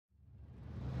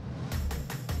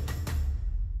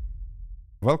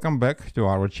Welcome back to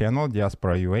our channel,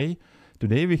 Diaspora UA.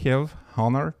 Today we have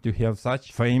honor to have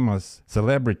such famous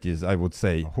celebrities, I would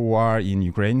say, who are in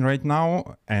Ukraine right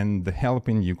now and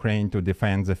helping Ukraine to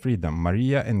defend the freedom.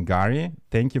 Maria and Gary,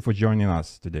 thank you for joining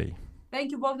us today.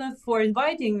 Thank you, Bogdan, for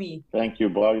inviting me. Thank you,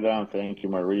 Bogdan. Thank you,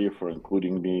 Maria, for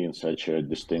including me in such a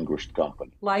distinguished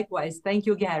company. Likewise. Thank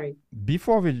you, Gary.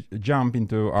 Before we jump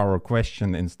into our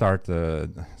question and start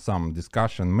some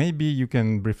discussion, maybe you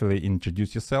can briefly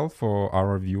introduce yourself for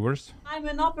our viewers. I'm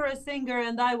an opera singer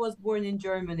and I was born in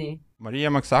Germany. Maria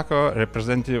Maksakova,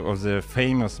 representative of the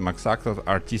famous Maksakov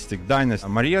artistic dynasty.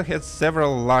 Maria has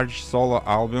several large solo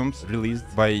albums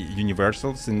released by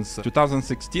Universal. Since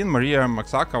 2016, Maria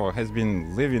Maksakova has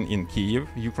been living in Kyiv,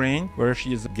 Ukraine, where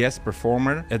she is a guest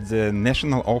performer at the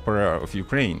National Opera of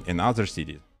Ukraine and other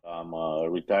cities. I'm a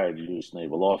retired U.S.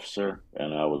 naval officer,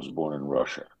 and I was born in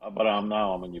Russia. But I'm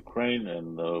in Ukraine,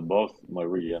 and both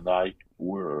Maria and I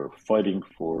were fighting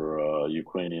for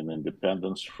Ukrainian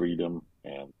independence, freedom,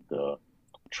 and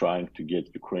trying to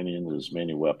get Ukrainians as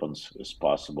many weapons as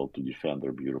possible to defend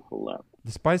their beautiful land.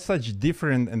 Despite such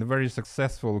different and very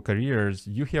successful careers,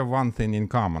 you have one thing in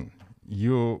common.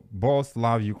 You both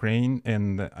love Ukraine,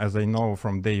 and as I know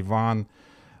from day one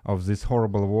of this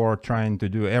horrible war, trying to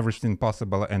do everything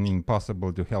possible and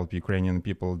impossible to help Ukrainian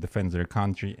people defend their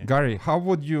country. Gary, how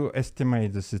would you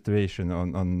estimate the situation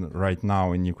on right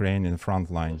now in Ukraine in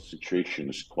front line? The situation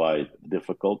is quite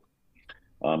difficult.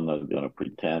 I'm not going to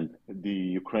pretend. The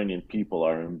Ukrainian people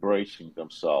are embracing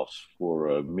themselves for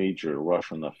a major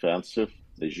Russian offensive.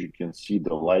 As you can see,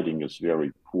 the lighting is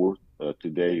very poor.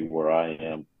 Today, where I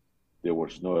am, there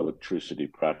was no electricity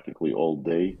practically all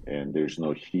day, and there's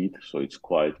no heat, so it's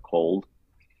quite cold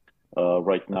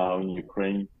right now in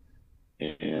Ukraine.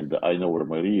 And I know where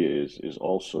Maria is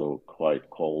also quite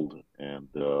cold, and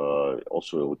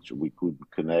also we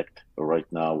couldn't connect right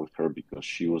now with her because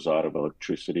she was out of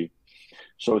electricity.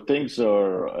 So things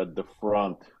are at the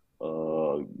front,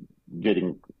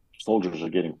 soldiers are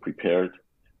getting prepared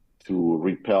to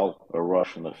repel a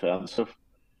Russian offensive.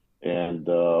 And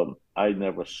I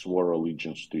never swore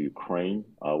allegiance to Ukraine.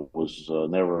 I was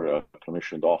never a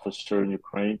commissioned officer in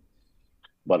Ukraine,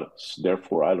 but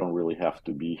therefore I don't really have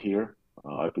to be here.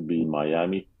 I could be in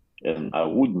Miami, and I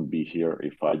wouldn't be here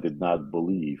if I did not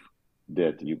believe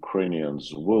that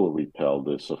Ukrainians will repel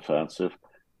this offensive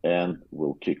and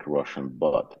will kick Russian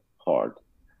butt hard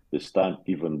this time,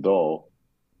 even though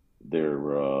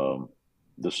the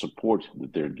support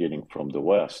that they're getting from the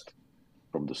West,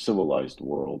 from the civilized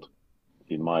world,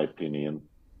 in my opinion,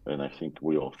 and I think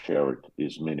we all share it,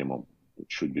 is minimum. It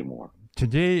should be more.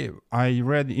 Today, I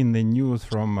read in the news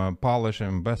from a Polish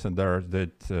ambassador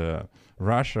that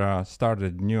Russia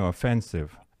started new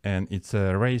offensive, and it's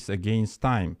a race against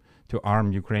time to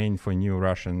arm Ukraine for new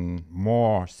Russian,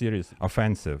 more serious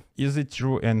offensive. Is it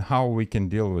true, and how we can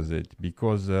deal with it?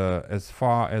 Because as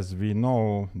far as we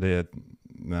know, that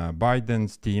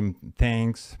Biden's team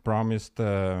tanks promised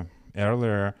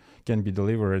earlier can be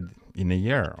delivered in a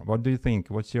year. What do you think?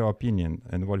 What's your opinion,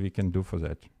 and what we can do for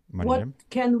that? Maria? What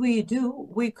can we do?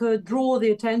 We could draw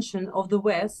the attention of the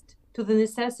West to the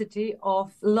necessity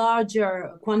of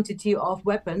larger quantity of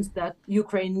weapons that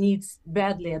Ukraine needs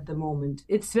badly at the moment.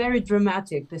 It's very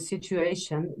dramatic, the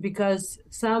situation, because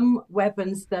some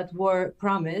weapons that were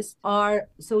promised are,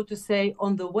 so to say,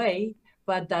 on the way,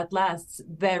 but that lasts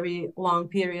very long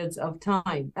periods of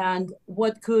time. And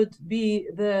what could be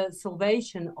the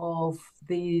salvation of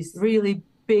these really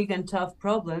big and tough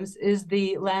problems is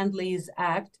the Lend-Lease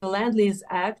Act. The Lend-Lease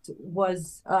Act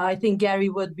was, I think Gary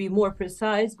would be more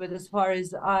precise, but as far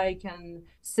as I can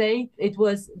say, it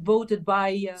was voted by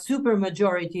a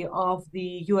supermajority of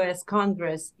the US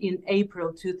Congress in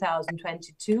April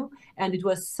 2022, and it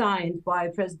was signed by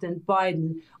President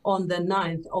Biden on the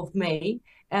 9th of May.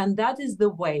 And that is the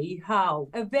way how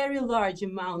a very large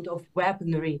amount of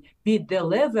weaponry be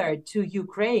delivered to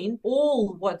Ukraine,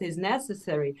 all what is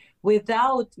necessary,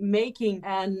 without making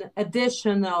an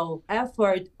additional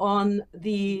effort on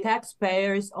the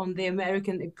taxpayers, on the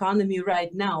American economy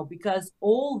right now, because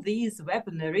all these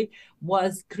weaponry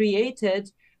was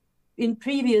created in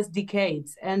previous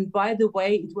decades. And by the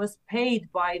way, it was paid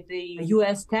by the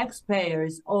US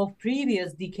taxpayers of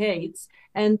previous decades.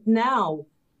 And now,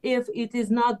 if it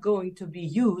is not going to be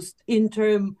used in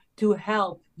terms to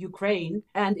help Ukraine,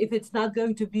 and if it's not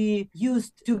going to be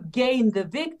used to gain the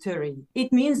victory,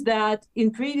 it means that in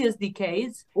previous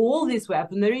decades, all this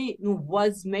weaponry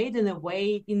was made in a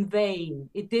way in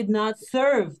vain. It did not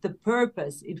serve the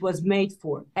purpose it was made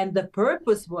for. And the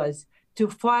purpose was to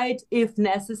fight, if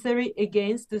necessary,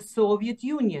 against the Soviet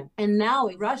Union. And now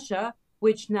Russia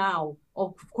which now,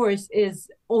 of course, is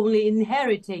only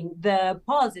inheriting the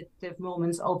positive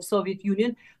moments of Soviet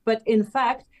Union, but in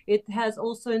fact, it has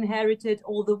also inherited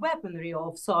all the weaponry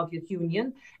of Soviet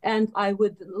Union. And I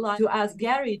would like to ask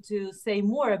Gary to say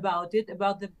more about it,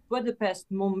 about the Budapest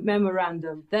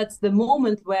Memorandum. That's the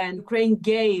moment when Ukraine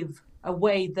gave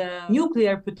away the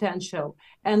nuclear potential.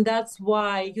 And that's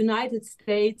why United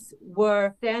States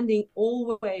were standing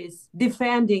always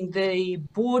defending the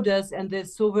borders and the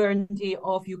sovereignty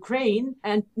of Ukraine.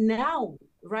 And now,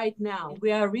 right now,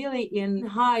 we are really in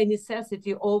high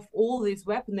necessity of all this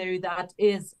weaponry that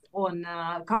is on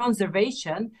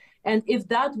conservation. And if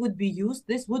that would be used,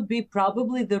 this would be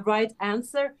probably the right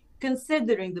answer,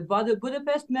 considering the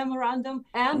Budapest Memorandum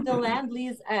and the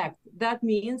Lend-Lease Act. That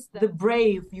means the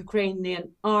brave Ukrainian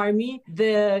army,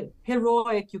 the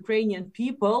heroic Ukrainian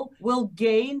people will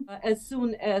gain as soon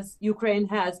as Ukraine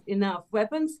has enough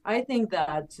weapons. I think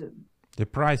that the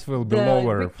price will be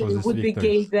lower for this would be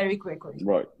gained very quickly.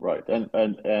 Right.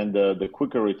 And the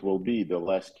quicker it will be, the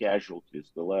less casualties,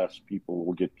 the less people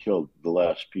will get killed, the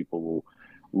less people will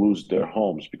lose their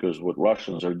homes, because what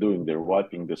Russians are doing, they're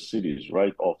wiping the cities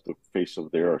right off the face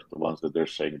of the earth, the ones that they're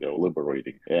saying they're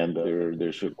liberating. And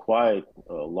there's a quite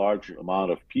large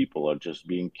amount of people are just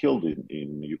being killed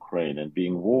in Ukraine and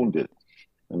being wounded.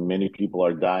 And many people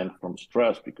are dying from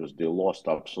stress because they lost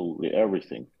absolutely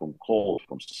everything, from cold,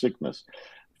 from sickness,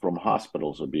 from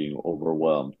hospitals are being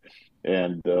overwhelmed.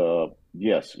 And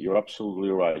yes, you're absolutely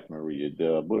right, Maria.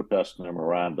 The Budapest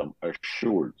Memorandum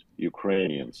assured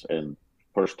Ukrainians, and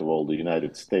first of all, the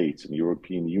United States and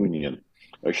European Union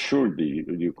assured the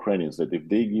Ukrainians that if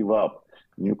they give up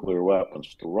nuclear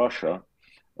weapons to Russia,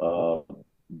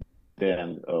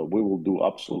 then we will do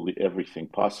absolutely everything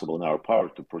possible in our power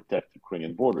to protect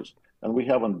Ukrainian borders. And we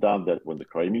haven't done that when the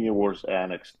Crimea was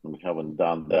annexed, and we haven't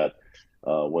done that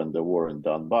when the war in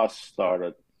Donbass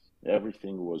started.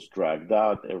 Everything was dragged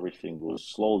out, everything was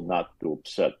slow, not to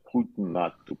upset Putin,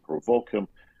 not to provoke him.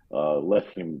 Let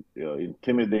him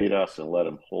intimidate us and let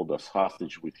him hold us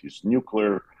hostage with his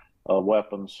nuclear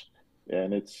weapons.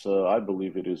 And it's, I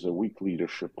believe it is a weak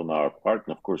leadership on our part.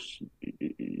 And of course,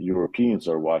 Europeans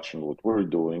are watching what we're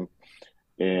doing.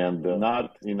 And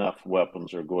not enough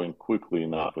weapons are going quickly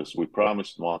enough. As we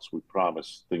promised, once we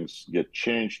promised things get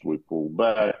changed, we pull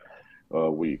back.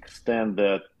 We extend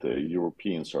that. The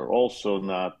Europeans are also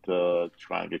not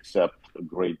trying to accept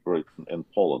Great Britain and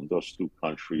Poland. Those two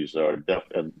countries are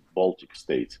and Baltic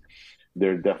states.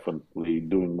 They're definitely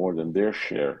doing more than their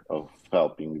share of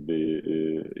helping the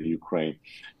Ukraine.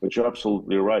 But you're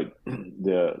absolutely right.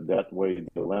 That way,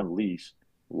 the Lend-Lease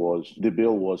the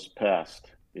bill was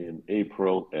passed in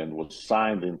April and was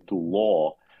signed into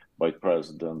law by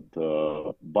President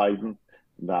Biden.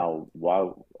 Now,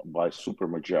 while by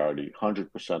supermajority,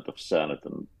 100% of Senate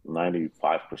and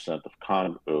 95% of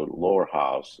lower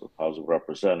house of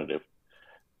Representatives,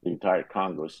 the entire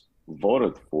Congress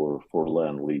voted for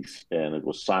Lend-Lease, and it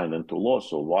was signed into law.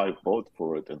 So why vote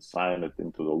for it and sign it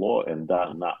into the law and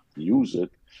not use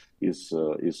it is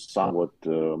somewhat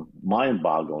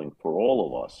mind-boggling for all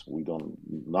of us.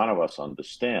 None of us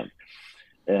understand.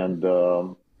 And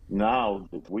now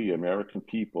that we American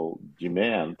people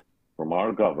demand from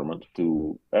our government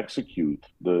to execute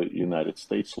the United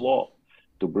States law,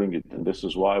 to bring it. And this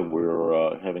is why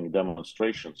we're having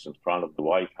demonstrations in front of the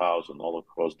White House and all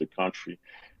across the country,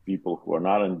 people who are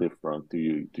not indifferent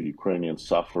to Ukrainian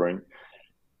suffering.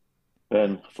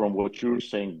 And from what you're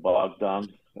saying, Bogdan,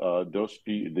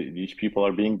 these people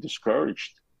are being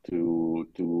discouraged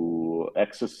to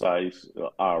exercise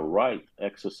our right,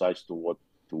 exercise to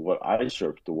what I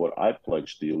serve, to what I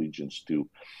pledge the allegiance to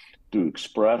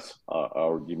express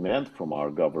our demand from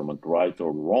our government, right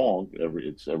or wrong.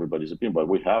 It's everybody's opinion, but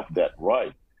we have that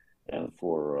right. And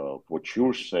for what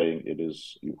you're saying, it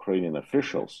is Ukrainian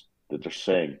officials that are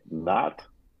saying not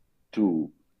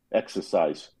to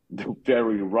exercise the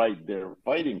very right they're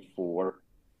fighting for,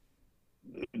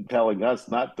 telling us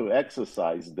not to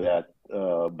exercise that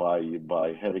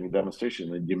by having a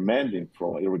demonstration and demanding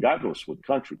from, regardless what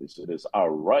country it is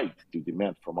our right to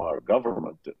demand from our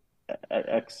government to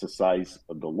exercise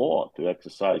the law,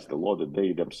 that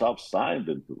they themselves signed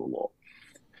into the law.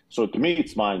 So to me,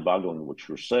 it's mind-boggling. What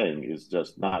you're saying is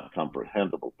just not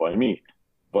comprehensible by me.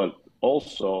 But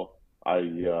also,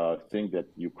 I think that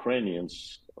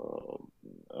Ukrainians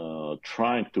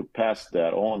trying to pass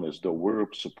that on as though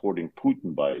we're supporting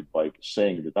Putin by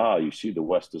saying that, you see, the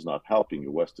West is not helping you,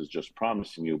 the West is just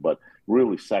promising you, but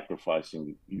really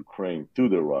sacrificing Ukraine to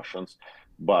the Russians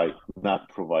by not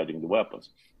providing the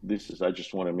weapons. I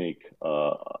just want to make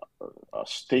a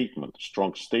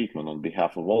strong statement on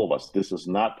behalf of all of us. This is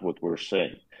not what we're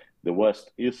saying. The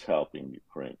West is helping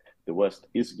Ukraine. The West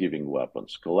is giving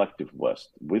weapons, collective West,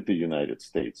 with the United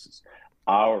States.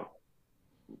 Our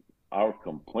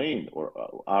complaint or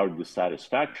our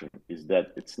dissatisfaction is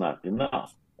that it's not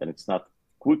enough, and it's not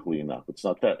quickly enough. It's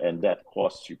not that, and that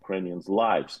costs Ukrainians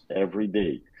lives every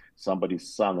day. Somebody's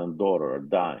son and daughter are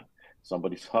dying.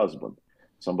 Somebody's husband,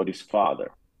 somebody's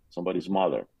father, somebody's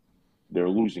mother. They're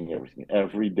losing everything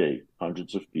every day.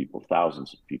 Hundreds of people,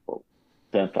 thousands of people,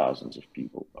 10,000s of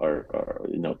people are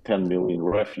 10 million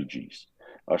refugees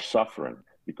are suffering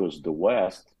because the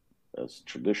West, as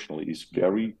traditionally, is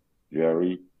very,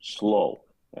 very slow.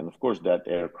 And of course, that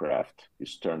aircraft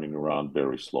is turning around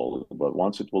very slowly. But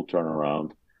once it will turn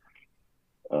around,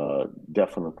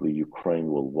 definitely Ukraine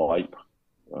will wipe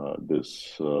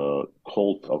this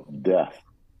cult of death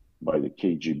by the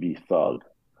KGB thug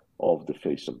off the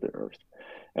face of the earth.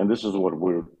 And this is what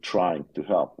we're trying to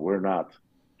help. We're not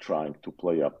trying to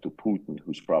play up to Putin,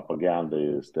 whose propaganda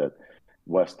is that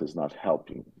West is not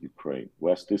helping Ukraine.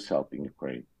 West is helping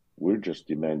Ukraine. We're just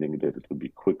demanding that it will be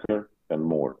quicker and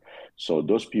more. So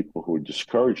those people who are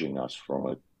discouraging us from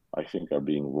it, I think, are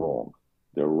being wrong.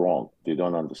 They're wrong. They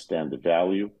don't understand the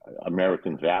value,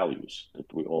 American values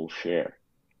that we all share,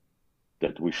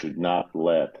 that we should not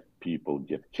let people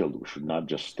get killed. We should not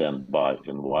just stand by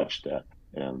and watch that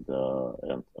and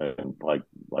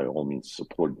by all means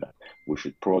support that. We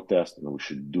should protest, and we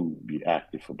should be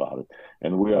active about it.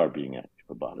 And we are being active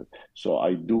about it. So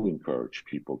I do encourage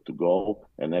people to go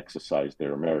and exercise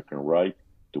their American right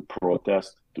to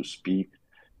protest, to speak,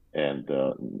 and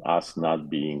us not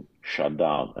being shut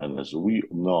down. And as we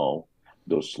know,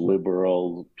 those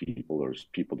liberal people, or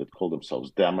people that call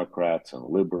themselves Democrats and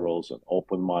liberals and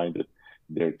open-minded,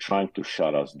 they're trying to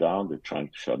shut us down. They're trying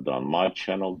to shut down my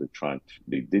channel.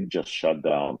 They did just shut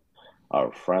down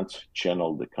our friend's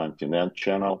channel, the Continent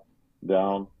channel,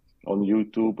 down on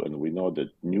YouTube. And we know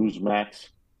that Newsmax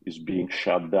is being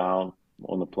shut down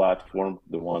on the platform,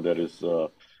 the one that is,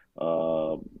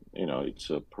 it's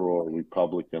a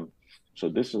pro-Republican. So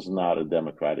this is not a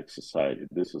democratic society.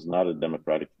 This is not a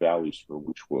democratic values for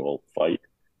which we all fight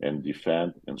and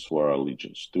defend and swear our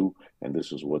allegiance to. And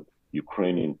this is what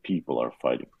Ukrainian people are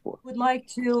fighting for. I would like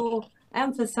to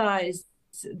emphasize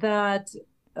that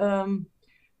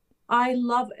I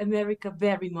love America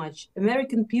very much.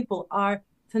 American people are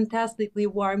fantastically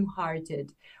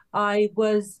warm-hearted. I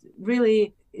was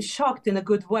really shocked in a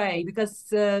good way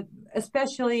because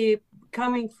especially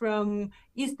coming from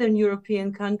Eastern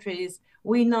European countries,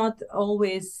 we not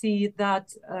always see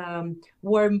that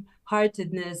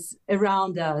warm-heartedness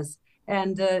around us.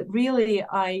 And really,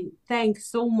 I thank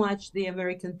so much the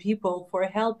American people for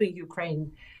helping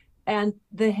Ukraine. And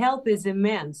the help is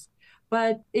immense,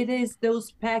 but it is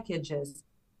those packages.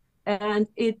 And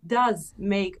it does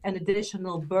make an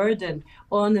additional burden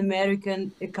on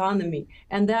American economy.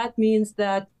 And that means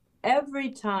that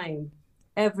every time,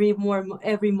 every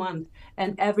month,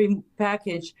 and every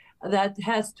package that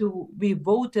has to be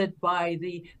voted by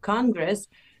the Congress,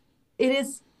 it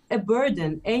is a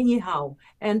burden anyhow.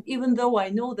 And even though I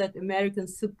know that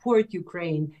Americans support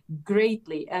Ukraine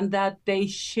greatly and that they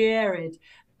share it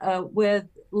with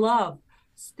love,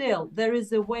 still there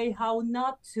is a way how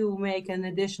not to make an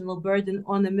additional burden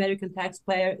on American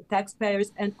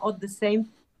taxpayers, and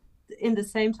in the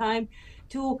same time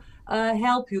to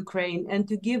help Ukraine and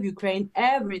to give Ukraine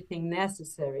everything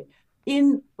necessary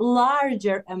in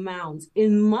larger amounts,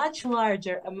 in much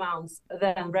larger amounts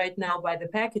than right now by the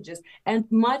packages, and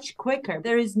much quicker.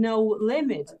 There is no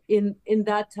limit in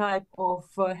that type of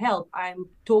help. I'm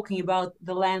talking about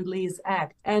the Lend-Lease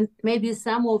Act. And maybe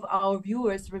some of our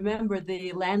viewers remember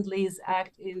the Lend-Lease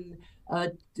Act in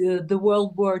the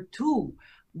World War II,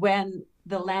 when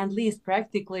the Lend-Lease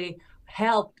practically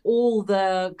helped all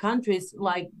the countries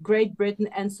like Great Britain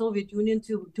and Soviet Union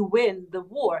to win the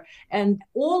war. And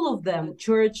all of them,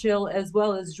 Churchill as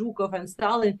well as Zhukov and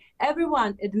Stalin,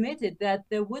 everyone admitted that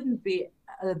there wouldn't be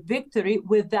a victory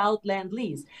without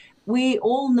Lend-Lease. We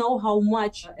all know how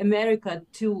much America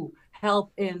to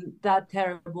help in that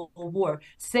terrible war.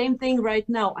 Same thing right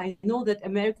now. I know that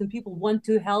American people want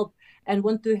to help and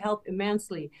want to help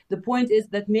immensely. The point is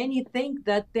that many think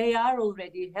that they are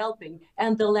already helping,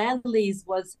 and the Lend-Lease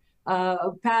was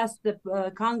passed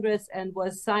the Congress and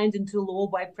was signed into law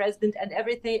by president and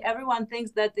everything. Everyone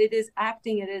thinks that it is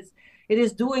acting, it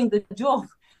is doing the job.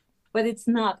 But it's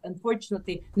not.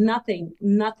 Unfortunately, nothing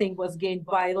was gained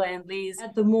by Lend-Lease.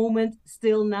 At the moment,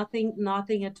 still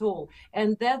nothing at all.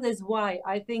 And that is why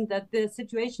I think that the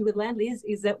situation with Lend-Lease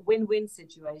is a win-win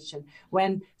situation,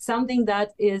 when something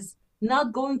that is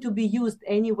not going to be used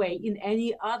anyway in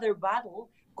any other battle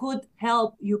could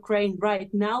help Ukraine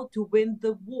right now to win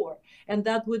the war. And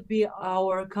that would be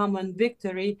our common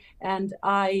victory. And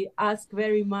I ask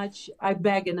very much, I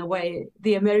beg in a way,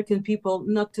 the American people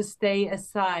not to stay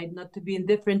aside, not to be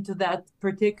indifferent to that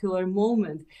particular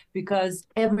moment, because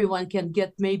everyone can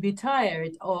get maybe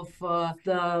tired of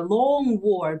the long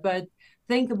war. But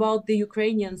think about the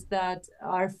Ukrainians that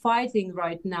are fighting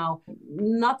right now,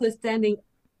 notwithstanding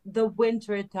the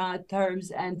winter terms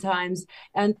and times,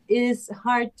 and it is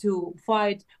hard to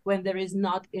fight when there is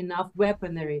not enough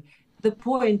weaponry. The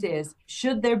point is,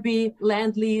 should there be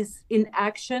Lend-Lease in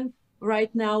action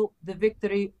right now, the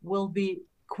victory will be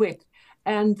quick.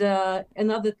 And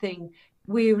another thing,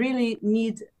 we really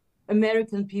need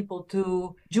American people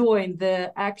to join the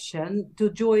action, to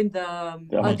join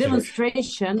the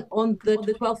demonstration on the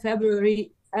 12th February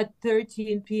at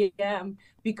 13 p.m.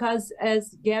 because, as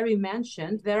Gary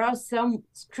mentioned, there are some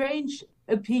strange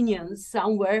opinions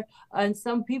somewhere, and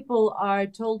some people are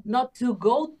told not to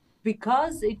go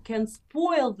because it can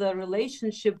spoil the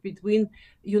relationship between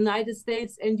United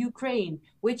States and Ukraine,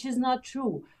 which is not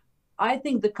true. I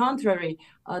think the contrary,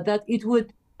 that it would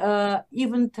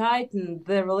even tighten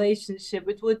the relationship.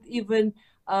 It would even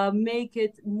make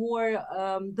it more,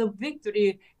 the victory,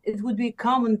 it would be a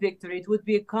common victory. It would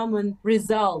be a common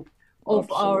result of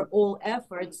our all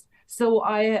efforts. So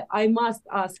I must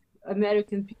ask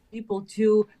American people to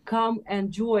come and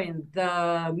join the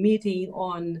meeting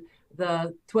on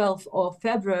the 12th of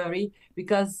February,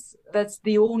 because that's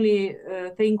the only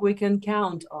thing we can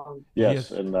count on.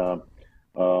 Yes, and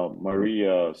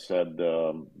Maria said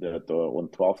that on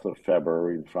 12th of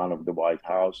February in front of the White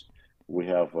House, we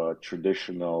have a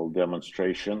traditional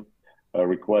demonstration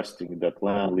requesting that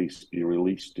Lend-Lease be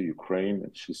released to Ukraine.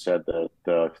 And she said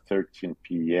that 13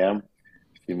 p.m.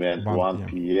 She meant 1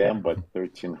 p.m., but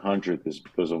 1300 is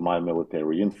because of my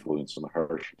military influence on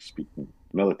her. She's speaking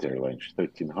military language,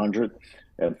 1300.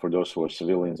 And for those who are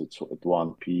civilians, it's at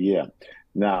 1 p.m.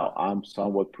 Now, I'm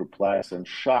somewhat perplexed and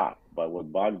shocked by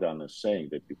what Bogdan is saying,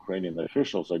 that Ukrainian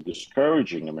officials are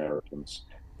discouraging Americans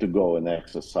to go and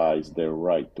exercise their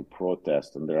right to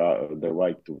protest and their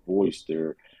right to voice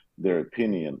their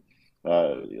opinion,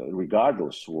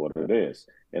 regardless of what it is.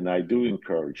 And I do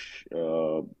encourage,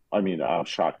 I'm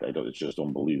shocked. I just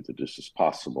don't believe that this is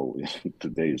possible in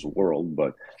today's world,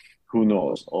 but who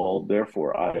knows?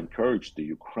 Therefore, I encourage the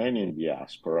Ukrainian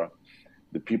diaspora,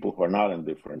 the people who are not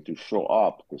indifferent, to show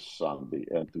up this Sunday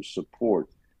and to support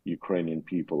Ukrainian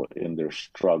people in their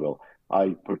struggle.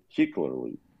 I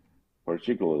particularly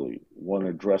want to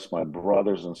address my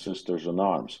brothers and sisters in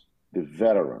arms, the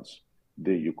veterans,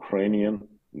 the Ukrainian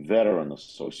Veteran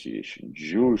Association,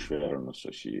 Jewish Veteran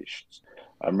Associations,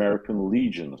 American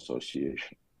Legion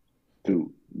Association,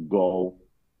 to go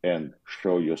and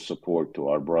show your support to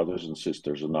our brothers and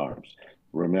sisters in arms.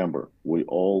 Remember, we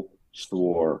all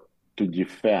swore to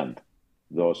defend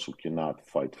those who cannot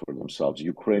fight for themselves.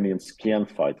 Ukrainians can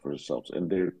fight for themselves, and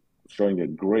they're showing a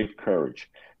great courage,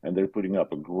 and they're putting up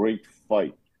a great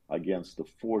fight against a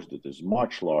force that is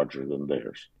much larger than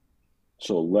theirs.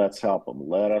 So let's help them.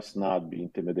 Let us not be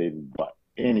intimidated by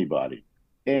anybody,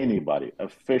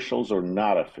 officials or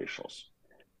not officials.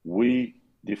 We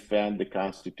defend the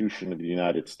Constitution of the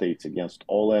United States against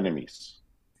all enemies,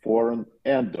 foreign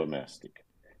and domestic.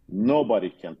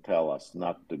 Nobody can tell us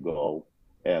not to go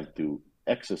and to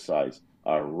exercise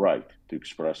our right to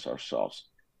express ourselves.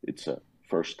 It's a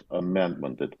First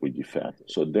Amendment that we defend.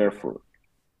 So therefore,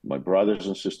 my brothers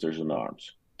and sisters in arms,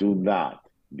 do not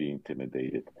be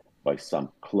intimidated by some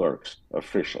clerks,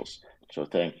 officials. So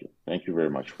thank you. Thank you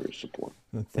very much for your support.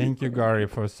 Thank you, Gary,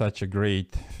 for such a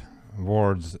great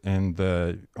words. And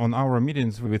on our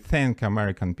meetings, we thank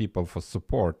American people for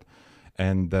support,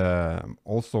 and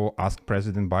also ask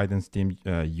President Biden's team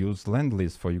use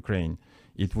Lend-Lease for Ukraine.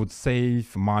 It would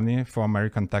save money for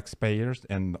American taxpayers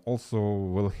and also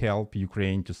will help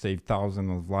Ukraine to save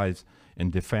thousands of lives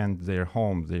and defend their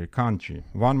home, their country.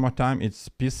 One more time, it's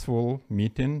peaceful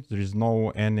meeting. There is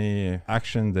no any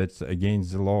action that's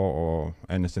against the law or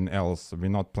anything else.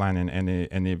 We're not planning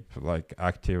any like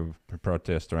active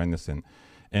protest or anything.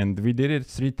 And we did it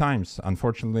 3 times.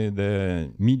 Unfortunately,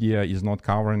 the media is not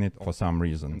covering it for some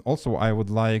reason. Also, I would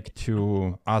like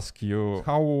to ask you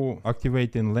how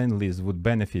activating Lend-Lease would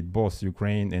benefit both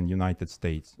Ukraine and United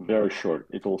States. Very short.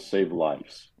 It will save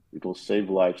lives. It will save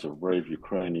lives of brave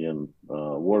Ukrainian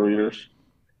warriors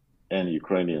and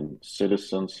Ukrainian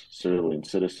citizens, civilian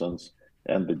citizens,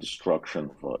 and the destruction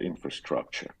of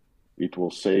infrastructure. It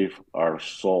will save our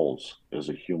souls as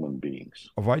a human beings.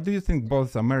 Why do you think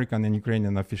both American and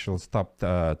Ukrainian officials stopped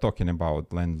talking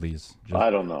about Lend-Lease? I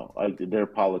don't know.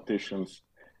 They're politicians,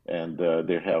 and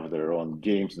they have their own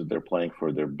games that they're playing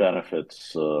for their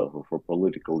benefits, for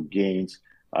political gains.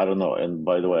 I don't know. And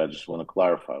by the way, I just want to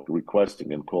clarify,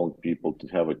 requesting and calling people to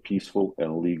have a peaceful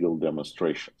and legal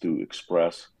demonstration to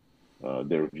express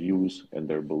their views and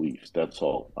their beliefs. That's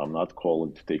all. I'm not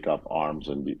calling to take up arms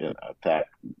and attack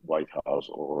White House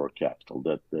or Capitol.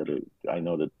 I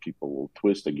know that people will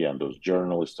twist again, those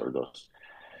journalists or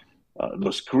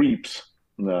those creeps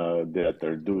that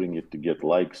are doing it to get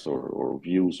likes or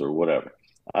views or whatever.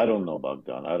 I don't know,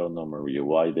 Bogdan. I don't know, Maria,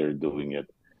 why they're doing it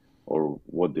or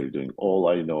what they're doing. All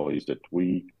I know is that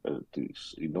we,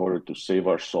 in order to save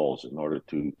our souls, in order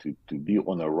to be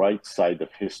on the right side of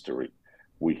history,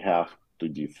 we have to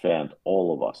defend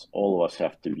all of us. All of us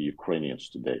have to be Ukrainians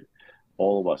today.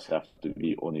 All of us have to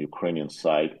be on the Ukrainian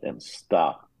side and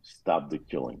stop the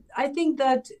killing. I think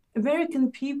that American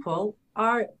people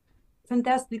are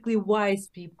fantastically wise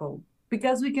people,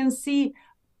 because we can see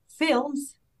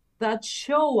films that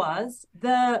show us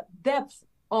the depth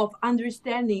of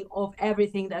understanding of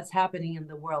everything that's happening in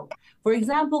the world. For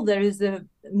example, there is a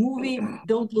movie,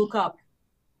 Don't Look Up.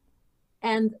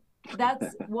 And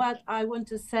that's what I want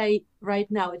to say right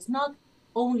now. It's not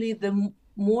only the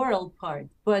moral part,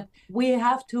 but we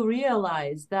have to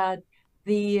realize that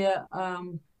the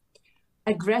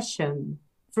aggression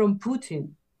from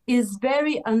Putin is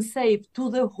very unsafe to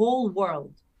the whole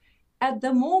world. At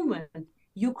the moment,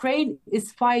 Ukraine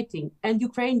is fighting, and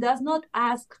Ukraine does not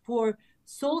ask for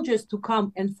soldiers to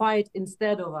come and fight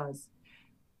instead of us.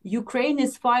 Ukraine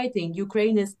is fighting,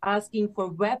 Ukraine is asking for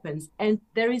weapons, and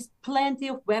there is plenty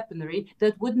of weaponry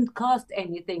that wouldn't cost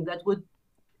anything, that would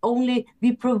only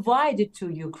be provided to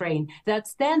Ukraine, that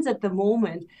stands at the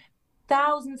moment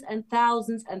thousands and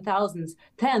thousands and thousands,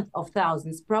 tens of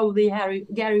thousands. Probably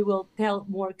Gary will tell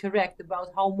more correct about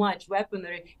how much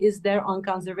weaponry is there on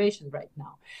conservation right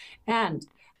now. And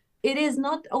it is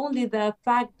not only the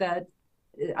fact that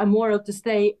immoral to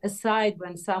stay aside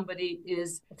when somebody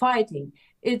is fighting.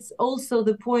 It's also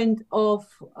the point of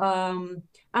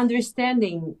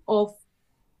understanding of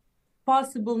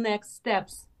possible next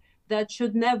steps that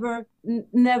should never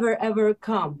ever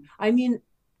come. I mean,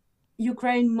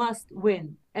 Ukraine must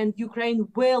win, and Ukraine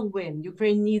will win.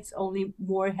 Ukraine needs only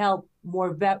more help, more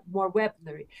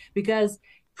weaponry, because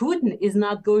Putin is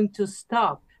not going to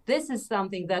stop. This is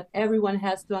something that everyone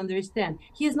has to understand.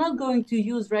 He is not going to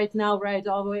use right now, right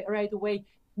away,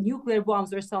 nuclear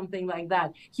bombs or something like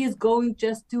that. He's going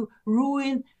just to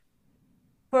ruin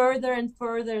further and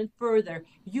further and further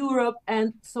Europe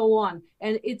and so on.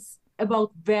 And it's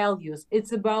about values.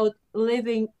 It's about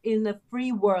living in a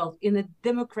free world, in a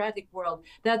democratic world.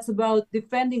 That's about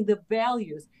defending the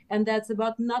values, and that's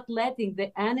about not letting the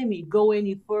enemy go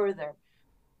any further.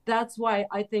 That's why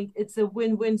I think it's a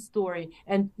win-win story,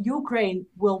 and Ukraine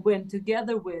will win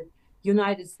together with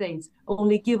United States.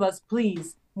 Only give us,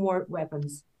 please, more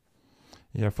weapons.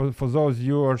 Yeah, for those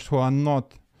viewers who are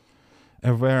not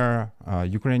aware,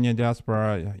 Ukrainian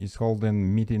diaspora is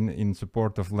holding meeting in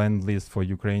support of Lend-Lease for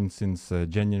Ukraine since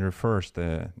January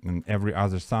 1st, and every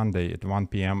other Sunday at 1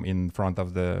 p.m. in front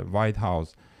of the White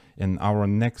House. And our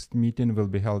next meeting will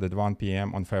be held at 1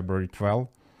 p.m. on February 12th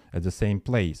at the same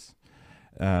place.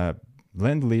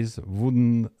 Lend-Lease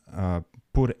wouldn't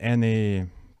put any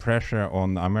pressure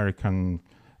on American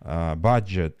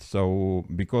budget, so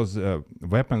because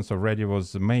weapons already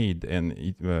was made, and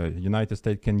United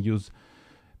States can use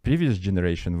previous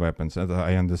generation weapons, as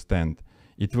I understand,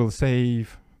 it will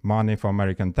save money for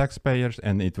American taxpayers,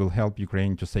 and it will help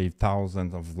Ukraine to save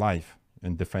thousands of lives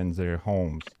and defend their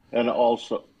homes. And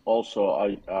also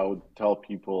I would tell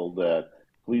people that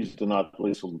please do not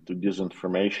listen to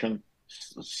disinformation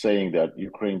saying that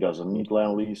Ukraine doesn't need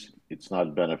Lend-Lease. It's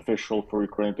not beneficial for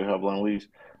Ukraine to have Lend-Lease.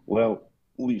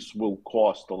 Lend-Lease will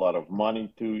cost a lot of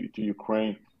money to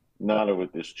Ukraine. None of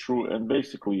it is true. And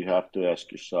basically, you have to ask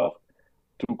yourself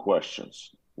two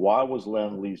questions. Why was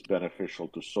Lend-Lease beneficial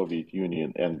to Soviet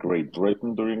Union and Great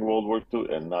Britain during World War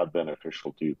II and not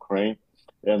beneficial to Ukraine?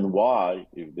 And why,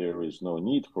 if there is no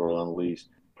need for Lend-Lease,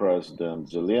 President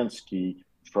Zelensky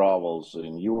travels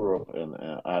in Europe and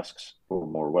asks for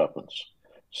more weapons?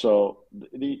 So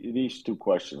these two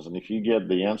questions, and if you get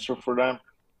the answer for them,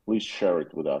 please share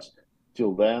it with us.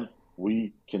 Till then,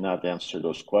 we cannot answer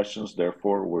those questions.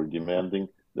 Therefore, we're demanding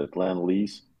that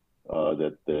Lend-Lease,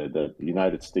 that the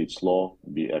United States law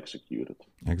be executed.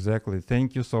 Exactly.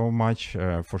 Thank you so much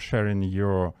for sharing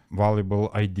your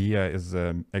valuable idea as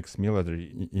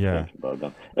ex-military. Yeah. Thank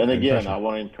you, and again, I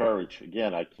want to encourage,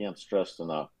 again, I can't stress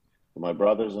enough, to my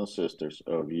brothers and sisters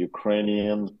of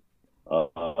Ukrainian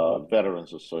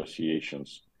veterans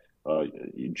associations,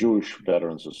 Jewish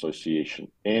Veterans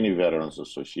Association, any Veterans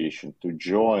Association, to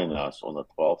join us on the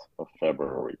 12th of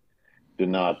February. Do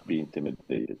not be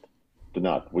intimidated. Do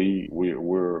not.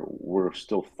 We're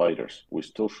still fighters. We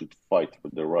still should fight for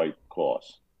the right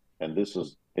cause, and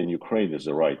Ukraine is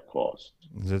the right cause.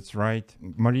 That's right.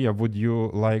 Maria, would you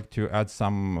like to add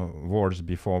some words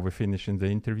before we finish in the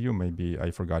interview? Maybe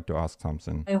I forgot to ask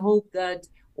something. I hope that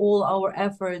all our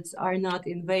efforts are not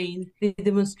in vain. The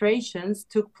demonstrations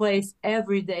took place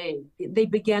every day. They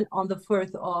began on the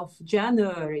 1st of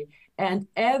January, and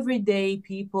every day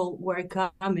people were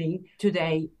coming,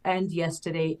 today and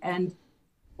yesterday, and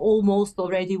almost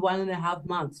already 1.5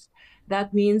 months.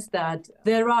 That means that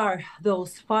there are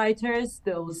those fighters,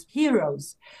 those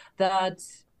heroes that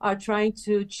are trying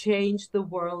to change the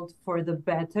world for the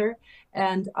better.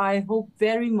 And I hope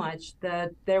very much that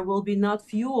there will be not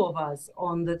few of us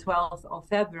on the 12th of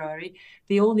February.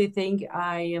 The only thing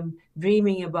I am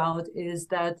dreaming about is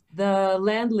that the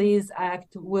Lend-Lease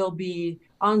Act will be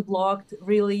unblocked,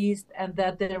 released, and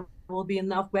that there will be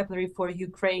enough weaponry for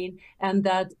Ukraine, and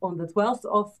that on the 12th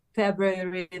of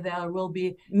February there will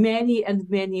be many and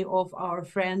many of our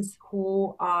friends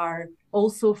who are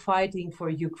also fighting for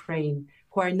Ukraine,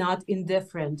 who are not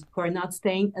indifferent, who are not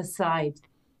staying aside.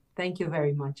 Thank you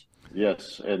very much.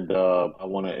 Yes, and I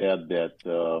want to add that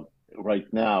right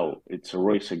now it's a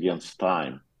race against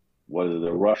time, whether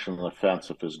the Russian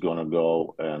offensive is going to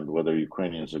go and whether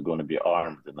Ukrainians are going to be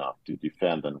armed enough to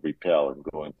defend and repel and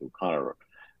go into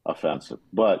counter-offensive.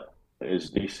 But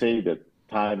as they say that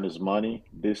time is money,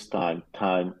 this time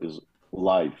is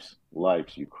lives,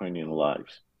 Ukrainian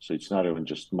lives. So it's not even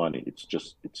just money,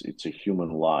 it's a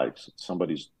human lives. It's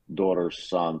somebody's daughters,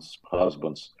 sons,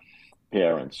 husbands,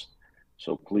 parents.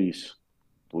 So please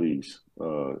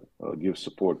give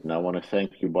support. And I want to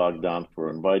thank you, Bogdan,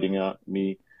 for inviting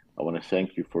me. I want to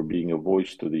thank you for being a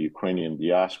voice to the Ukrainian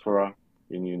diaspora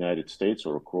in the United States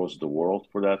or across the world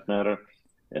for that matter.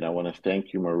 And I want to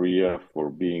thank you, Maria, for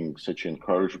being such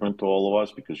encouragement to all of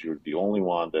us, because you're the only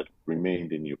one that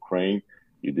remained in Ukraine.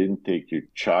 You didn't take your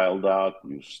child out.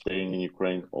 You're staying in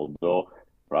Ukraine, although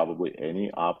probably any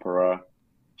opera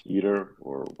theater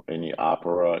or any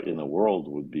opera in the world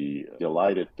would be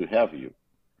delighted to have you.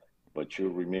 But you're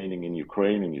remaining in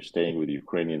Ukraine and you're staying with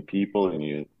Ukrainian people, and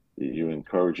you're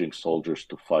encouraging soldiers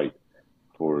to fight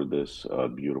for this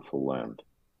beautiful land.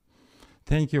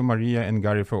 Thank you, Maria and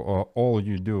Gary, for all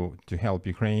you do to help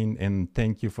Ukraine, and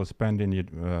thank you for spending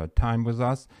your time with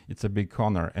us. It's a big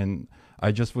honor, and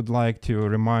I just would like to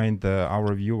remind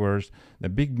our viewers, the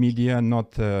big media not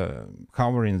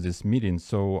covering this meeting,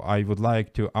 so I would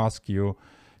like to ask you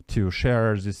to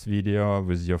share this video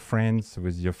with your friends,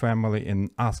 with your family, and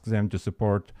ask them to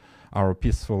support our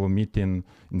peaceful meeting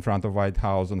in front of White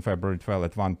House on February 12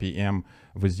 at 1 p.m.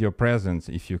 with your presence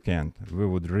if you can. We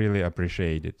would really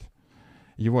appreciate it.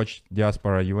 You watched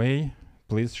Diaspora UA.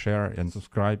 Please share and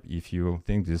subscribe if you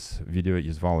think this video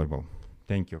is valuable.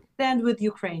 Thank you. Stand with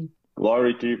Ukraine.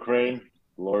 Glory to Ukraine.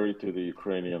 Glory to the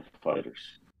Ukrainian fighters.